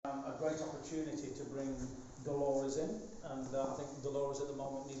opportunity to bring Dolores in, and I think Dolores at the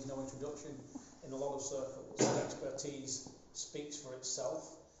moment needs no introduction in a lot of circles. Her expertise speaks for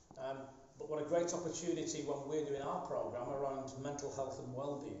itself. But what a great opportunity when we're doing our programme around mental health and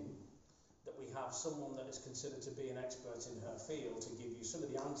well-being, that we have someone that is considered to be an expert in her field to give you some of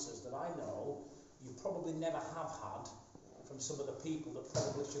the answers that I know you probably never have had from some of the people that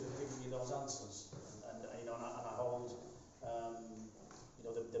probably should have given you those answers. And I hold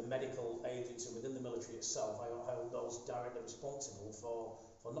the medical agency within the military itself. I hold those directly responsible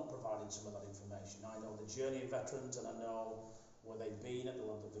for not providing some of that information. I know the journey of veterans, and I know where they've been at the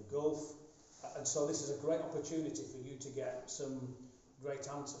land of the Gulf. And so this is a great opportunity for you to get some great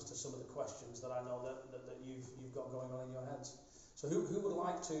answers to some of the questions that I know that you've got going on in your heads. So who would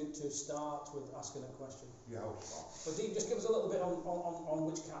like to start with asking a question? Yeah, I'll start. So Dean, just give us a little bit on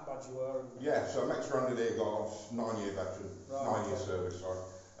which CAT badge you were. Yeah, so I'm ex-Randoneer Guards, 9-year veteran, Right, 9-year service, sorry.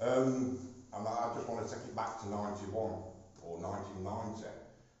 And I just want to take it back to 91 or 1990.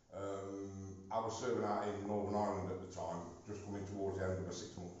 I was serving out in Northern Ireland at the time, just coming towards the end of a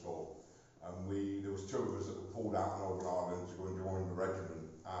 6-month tour. And there was 2 of us that were pulled out of Northern Ireland to go and join the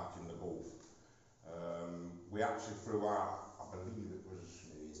regiment out in the Gulf. We actually flew out, I believe it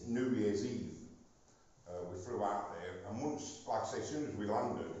was New Year's Eve. We flew out there, and once, like I say, as soon as we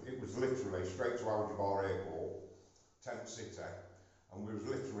landed, it was literally straight to Al Jabbar Airport, Tent City, and we was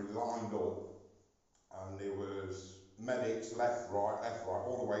literally lined up, and there was medics left, right,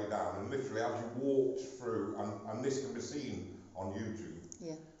 all the way down, and literally as you walked through, and this can be seen on YouTube,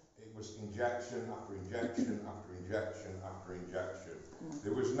 yeah. it was injection after injection after injection after injection.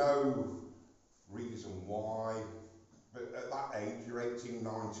 There was no reason why, but at that age, you're 18,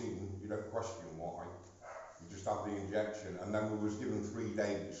 19, you don't question why. You just have the injection, and then we was given 3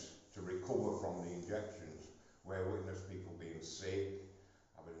 days to recover from the injections, where witnessed people being sick,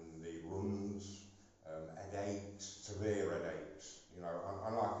 having the runs, headaches, severe headaches,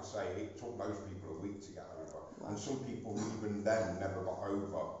 and like I say, it took most people a week to get over, and some people even then never got over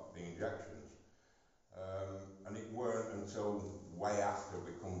the injections, and it weren't until way after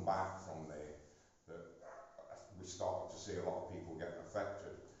we come back from there that we started to see a lot of people getting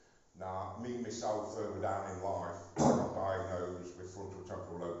affected. Now, me myself, further down in life, I got diagnosed with frontal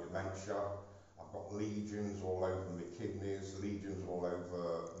temporal lobe dementia. I've got lesions all over my kidneys, lesions all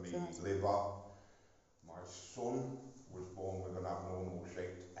over my liver. My son was born with an abnormal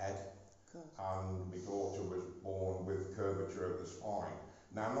shaped head, and my daughter was born with curvature of the spine.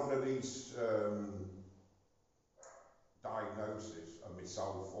 Now, none of these diagnoses of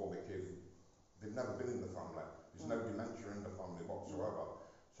myself or my kids, they've never been in the family. There's no dementia in the family whatsoever,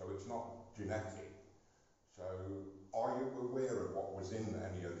 so it's not genetic. So, are you aware of what was in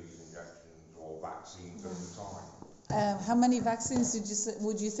any of these injections or vaccines at the time? How many vaccines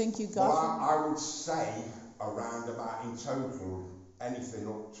would you think you got? Well, I would say around about, in total, anything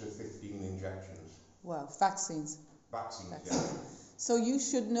up to 15 injections. Well, vaccines. Vaccines, yeah. So you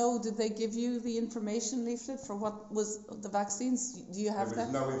should know, did they give you the information leaflet for what was the vaccines? Do you have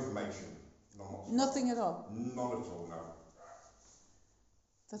that? There was no information. Nothing at all? None at all, no.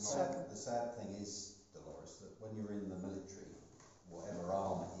 That's shocking. The sad thing is, Dolores, that when you're in the military, whatever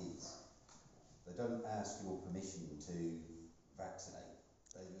arm it is, they don't ask your permission to vaccinate.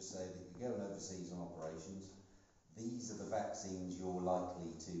 They just say that you're going overseas on operations, these are the vaccines you're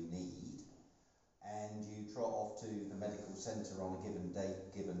likely to need, and you trot off to the medical centre on a given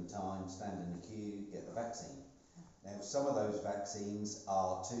date, given time, stand in the queue, get the vaccine. Now, some of those vaccines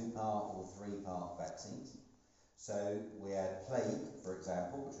are 2-part or 3-part vaccines. So we had plague, for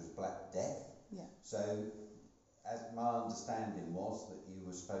example, which was Black Death. Yeah. So, as my understanding was that you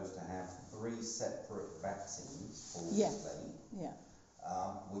were supposed to have 3 separate vaccines for plague. Yeah.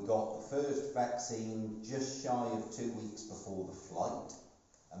 We got the first vaccine just shy of 2 weeks before the flight.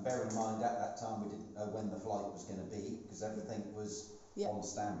 And bear in mind, at that time, we didn't know when the flight was going to be, because everything was on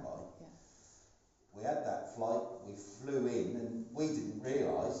standby. Yeah. We had that flight, we flew in, and we didn't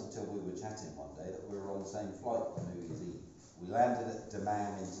realise until we were chatting one day that we were on the same flight on New Year's Eve. We landed at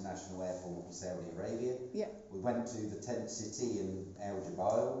Dammam International Airport in Saudi Arabia. Yeah. We went to the tent city in Al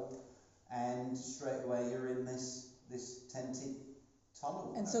Jubail, and straight away you're in this tented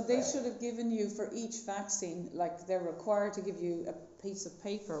tunnel. And so they should have given you, for each vaccine, like they're required to give you a piece of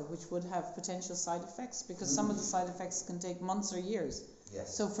paper which would have potential side effects, because some of the side effects can take months or years.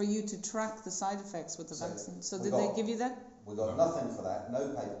 Yes. So for you to track the side effects with the vaccine. So did they give you that? We got nothing for that, no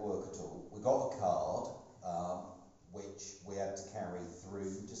paperwork at all. We got a card, which we had to carry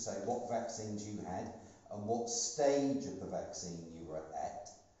through to say what vaccines you had and what stage of the vaccine you were at.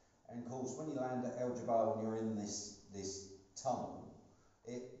 And of course, when you land at El Jabal and you're in this tunnel,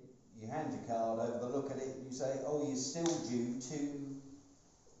 you hand your card over, they look at it and you say, oh, you're still due 2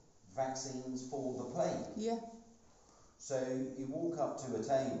 vaccines for the plague. Yeah. So you walk up to a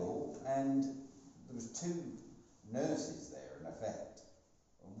table and there was 2 nurses there in effect.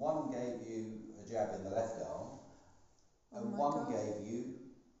 And one gave you a jab in the left arm, and one gave you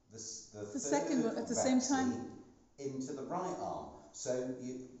the second one at the same time into the right arm. So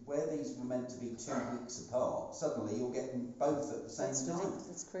where these were meant to be 2 weeks apart, suddenly you're getting both at the same time.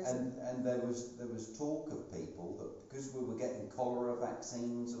 That's crazy. And there was talk of people that because we were getting cholera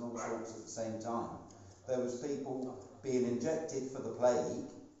vaccines and all sorts at the same time, there was people being injected for the plague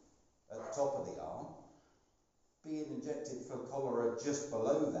at the top of the arm, being injected for cholera just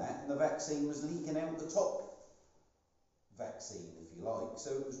below that, and the vaccine was leaking out the top vaccine, if you like,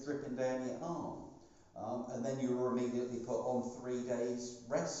 so it was dripping down your arm. And then you were immediately put on 3 days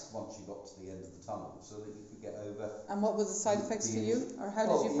rest once you got to the end of the tunnel, so that you could get over. And what were the side effects for you, or how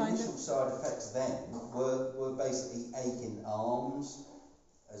did you find it? The initial side effects then were basically aching arms,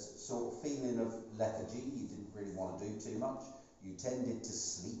 a sort of feeling of lethargy. You didn't really want to do too much. You tended to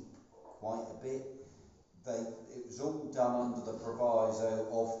sleep quite a bit. It was all done under the proviso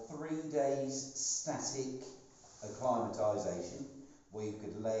of 3 days static acclimatisation, where you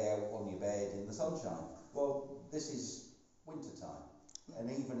could lay out on your bed in the sunshine. Well, this is winter time, and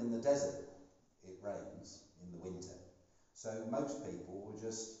even in the desert it rains in the winter. So most people were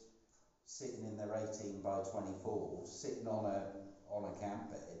just sitting in their 18 by 24, sitting on a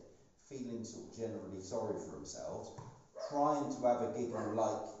camp bed, feeling sort of generally sorry for themselves, trying to have a giggle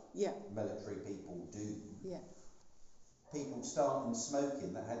like military people do. Yeah. People starting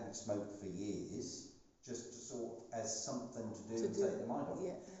smoking that hadn't smoked for years, just to sort of as something to do and take their mind off.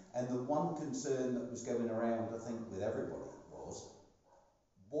 Yeah. And the one concern that was going around, I think, with everybody was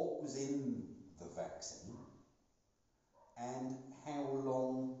what was in the vaccine and how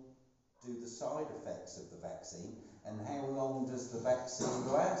long do the side effects of the vaccine and how long does the vaccine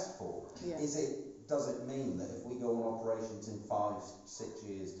last for? Yeah. Does it mean that if we go on operations in 5-6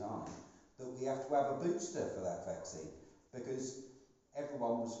 years' time that we have to have a booster for that vaccine? Because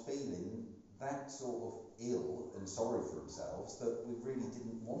everyone was feeling that sort of ill and sorry for themselves that we really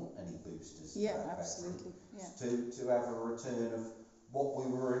didn't want any boosters for that absolutely. vaccine. To have a return of what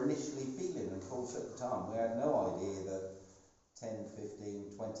we were initially feeling. And of course at the time we had no idea that 10,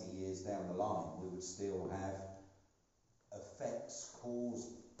 15, 20 years down the line we would still have effects caused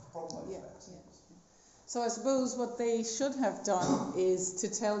from those vaccines. So I suppose what they should have done is to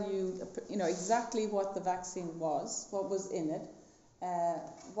tell you, exactly what the vaccine was, what was in it,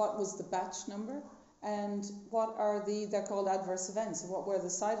 what was the batch number, and what are they're called adverse events, what were the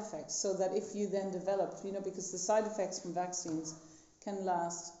side effects, so that if you then developed, because the side effects from vaccines can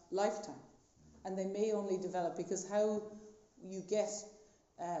last lifetime, and they may only develop, because how you get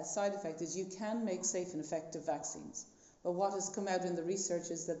side effect is you can make safe and effective vaccines, but what has come out in the research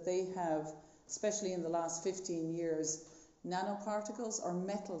is that they have, especially in the last 15 years, nanoparticles or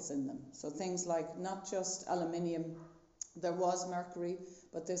metals in them, so things like not just aluminium. There was mercury,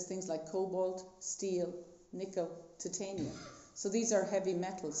 but there's things like cobalt, steel, nickel, titanium. So these are heavy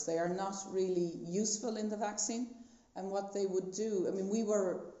metals. They are not really useful in the vaccine. And what they would do, we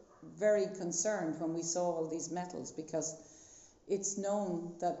were very concerned when we saw all these metals, because it's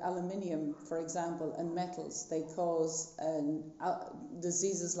known that aluminium, for example, and metals, they cause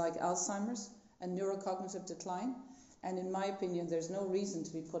diseases like Alzheimer's and neurocognitive decline. And in my opinion, there's no reason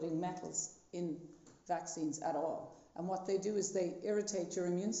to be putting metals in vaccines at all. And what they do is they irritate your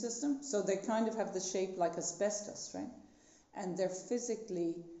immune system, so they kind of have the shape like asbestos, right? And they're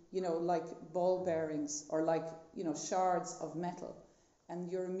physically, like ball bearings or like, shards of metal. And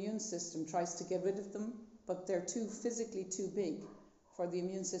your immune system tries to get rid of them, but they're physically too big for the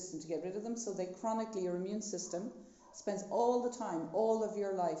immune system to get rid of them. So your immune system spends all the time, all of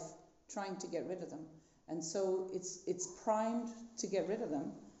your life, trying to get rid of them. And so it's primed to get rid of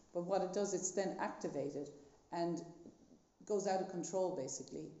them, but what it does, it's then activated and goes out of control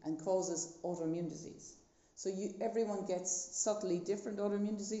basically and causes autoimmune disease. So everyone gets subtly different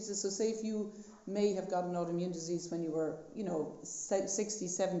autoimmune diseases. So say if you may have got an autoimmune disease when you were 60,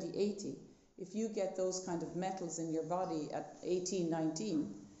 70, 80, if you get those kind of metals in your body at 18,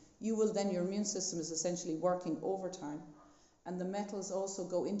 19, your immune system is essentially working overtime, and the metals also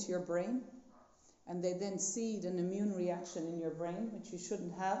go into your brain and they then seed an immune reaction in your brain, which you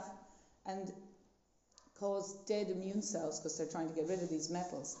shouldn't have, and cause dead immune cells because they're trying to get rid of these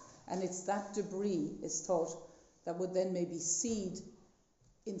metals. And it's that debris, is thought, that would then maybe seed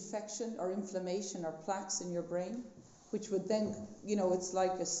infection or inflammation or plaques in your brain, which would then, it's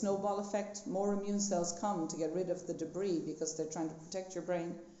like a snowball effect. More immune cells come to get rid of the debris because they're trying to protect your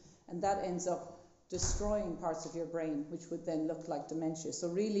brain. and that ends up destroying parts of your brain, which would then look like dementia. So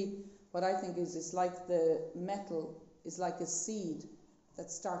really, what I think is, it's like the metal is like a seed that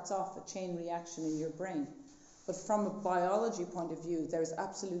starts off a chain reaction in your brain. But from a biology point of view, there's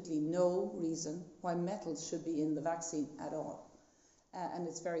absolutely no reason why metals should be in the vaccine at all. And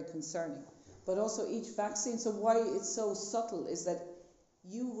it's very concerning. But also each vaccine, so why it's so subtle is that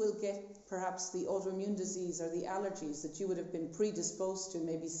you will get perhaps the autoimmune disease or the allergies that you would have been predisposed to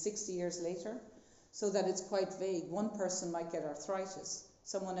maybe 60 years later, so that it's quite vague. One person might get arthritis,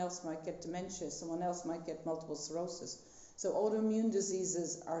 someone else might get dementia, someone else might get multiple sclerosis. So autoimmune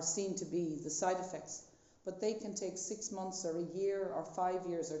diseases are seen to be the side effects, but they can take 6 months or a year or 5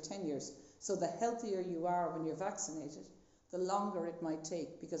 years or 10 years. So the healthier you are when you're vaccinated, the longer it might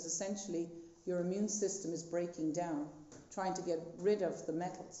take, because essentially your immune system is breaking down, trying to get rid of the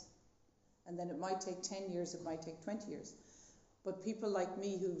metals. And then it might take 10 years, it might take 20 years. But people like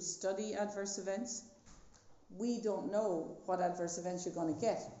me who study adverse events, we don't know what adverse events you're going to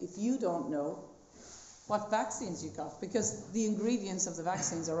get if you don't know what vaccines you got, because the ingredients of the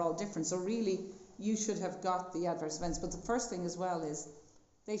vaccines are all different. So really, you should have got the adverse events. But the first thing as well is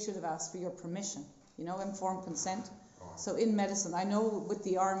they should have asked for your permission, informed consent. So in medicine, I know with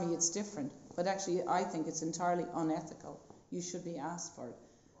the army it's different, but actually I think it's entirely unethical. You should be asked for it.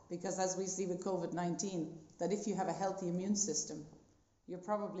 Because as we see with COVID-19, that if you have a healthy immune system, you're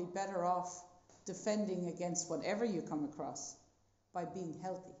probably better off defending against whatever you come across by being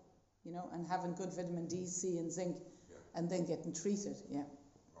healthy, and having good vitamin D, C and zinc, and then getting treated, Right.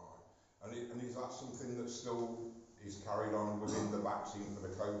 And is that something that still is carried on within the vaccine for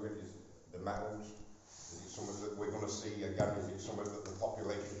the COVID, is the metals? Is it something that we're going to see again? Is it something that the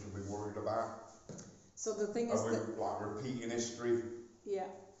population should be worried about? So the thing is Are we like repeating history? Yeah.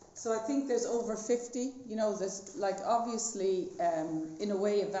 So I think there's over 50, there's obviously, in a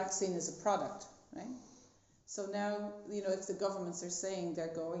way, a vaccine is a product, right? So now, if the governments are saying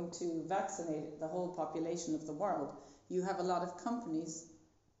they're going to vaccinate the whole population of the world, you have a lot of companies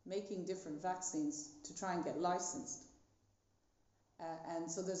making different vaccines to try and get licensed.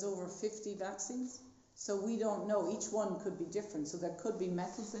 And so there's over 50 vaccines. So we don't know. Each one could be different. So there could be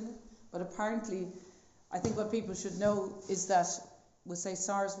metals in it. But apparently, I think what people should know is that, we'll say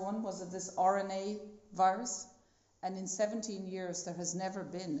SARS-1, was it this RNA virus? And in 17 years, there has never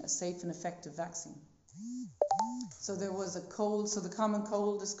been a safe and effective vaccine. So there was a cold, so the common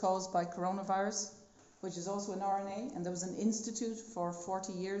cold is caused by coronavirus, which is also an RNA, and there was an institute for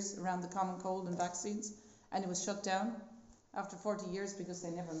 40 years around the common cold and vaccines, and it was shut down after 40 years because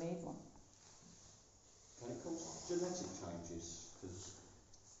they never made one. Can it cause genetic changes? Because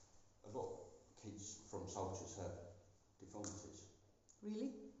a lot of kids from soldiers have deformities.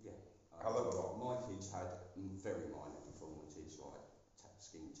 Really? Yeah. A lot of lot. My kids had very minor deformities, like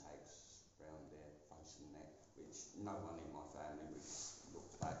skin tags around their face and neck, which no one in my family, which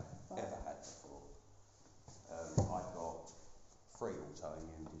looked back, ever had before. I've got 3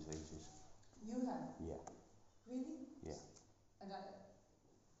 autoimmune diseases. You have? Yeah. Really? Yeah. And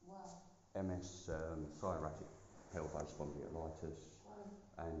wow. MS, psoriatic spondylitis,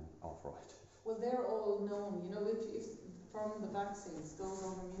 and arthritis. Well, they're all known. If from the vaccines, those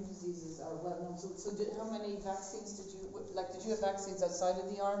autoimmune diseases are well known. So how many vaccines did you have vaccines outside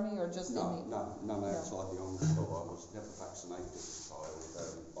of the army or just none outside the army. So I was never vaccinated as a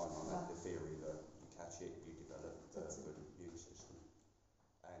child. My mum had the theory that you catch it, you develop a good immune system.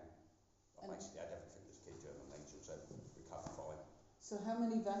 And I basically had everything as a kid, German measles, and recovered fine. So how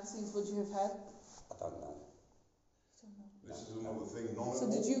many vaccines would you have had? I don't know. This is another thing. None So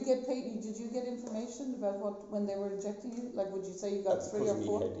of did you get paid? Did you get information about when they were injecting you? Like, would you say you got 3 or 4? Because of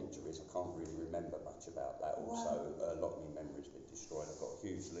my head injuries, I can't really remember much about that. Also, a lot of my memory's been destroyed. I've got a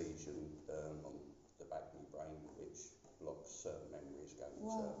huge lesion on the back of my brain, which blocks certain memories going to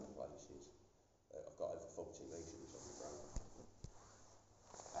certain places. I've got over 40 lesions on my brain.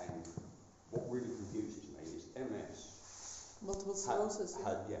 And what really confuses me is MS. Multiple sclerosis.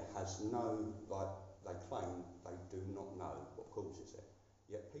 Has no, they claim they do not know what causes it.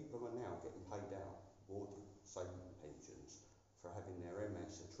 Yet people are now getting paid out war saving pensions for having their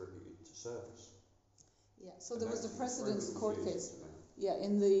MS attributed to service. Yeah, so there was a precedence court case. Yeah,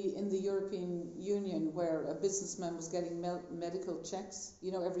 in the European Union where a businessman was getting medical checks,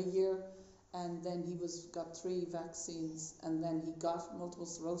 every year, and then he got 3 vaccines, and then he got multiple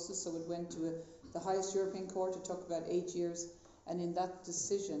sclerosis. So it went to the highest European court. It took about 8 years, and in that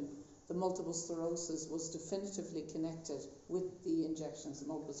decision, the multiple sclerosis was definitively connected with the injections of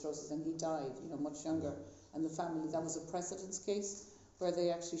multiple sclerosis, and he died, much younger. And the family, that was a precedence case where they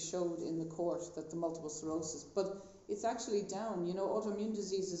actually showed in the court that the multiple sclerosis, but it's actually down. You know, autoimmune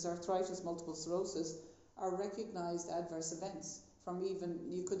diseases, arthritis, multiple sclerosis, are recognised adverse events from even,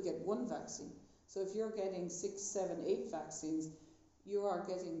 you could get one vaccine. So if you're getting 6, 7, 8 vaccines, you are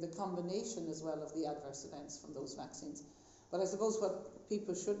getting the combination as well of the adverse events from those vaccines. But I suppose what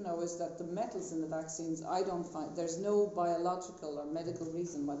people should know is that the metals in the vaccines, I don't find, there's no biological or medical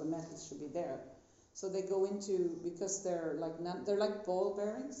reason why the metals should be there. So they go into, because they're like ball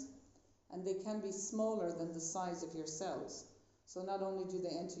bearings, and they can be smaller than the size of your cells. So not only do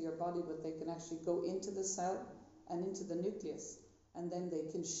they enter your body, but they can actually go into the cell and into the nucleus, and then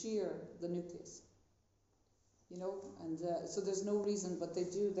they can shear the nucleus. You know, and so there's no reason, but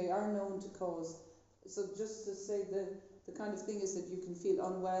they are known to cause. So just to say, the kind of thing is that you can feel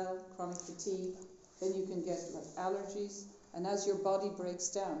unwell, chronic fatigue, then you can get like allergies, and as your body breaks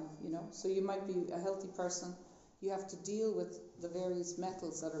down, you know, so you might be a healthy person, you have to deal with the various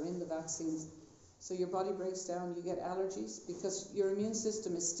metals that are in the vaccines. So your body breaks down, you get allergies because your immune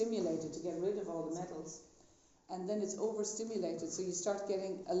system is stimulated to get rid of all the metals, and then it's overstimulated, so you start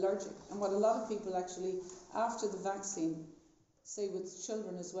getting allergic. And what a lot of people actually, after the vaccine, say with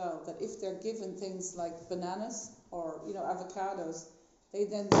children as well, that if they're given things like bananas or, you know, avocados, they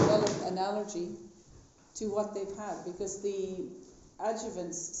then develop an allergy to what they've had, because the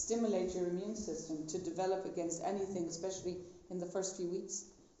adjuvants stimulate your immune system to develop against anything, especially in the first few weeks.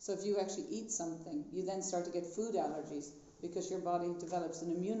 So if you actually eat something, you then start to get food allergies because your body develops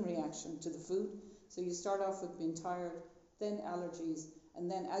an immune reaction to the food. So you start off with being tired, then allergies, and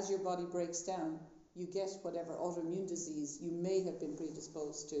then as your body breaks down, you get whatever autoimmune disease you may have been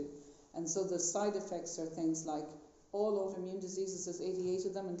predisposed to. And so the side effects are things like all autoimmune diseases, there's 88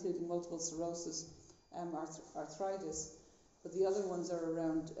 of them, including multiple sclerosis, arthritis. But the other ones are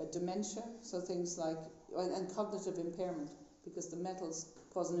around dementia, so things like, and cognitive impairment, because the metals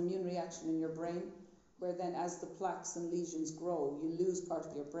cause an immune reaction in your brain, where then as the plaques and lesions grow, you lose part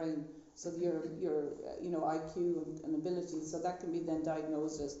of your brain, so your IQ and ability, so that can be then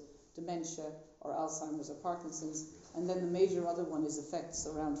diagnosed as dementia or Alzheimer's or Parkinson's. And then the major other one is effects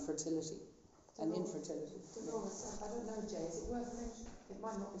around fertility and infertility. Dolores, I don't know, Jay, is it worth mentioning? It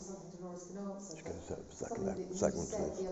might not be something Dolores can answer. Just going to Something that you said the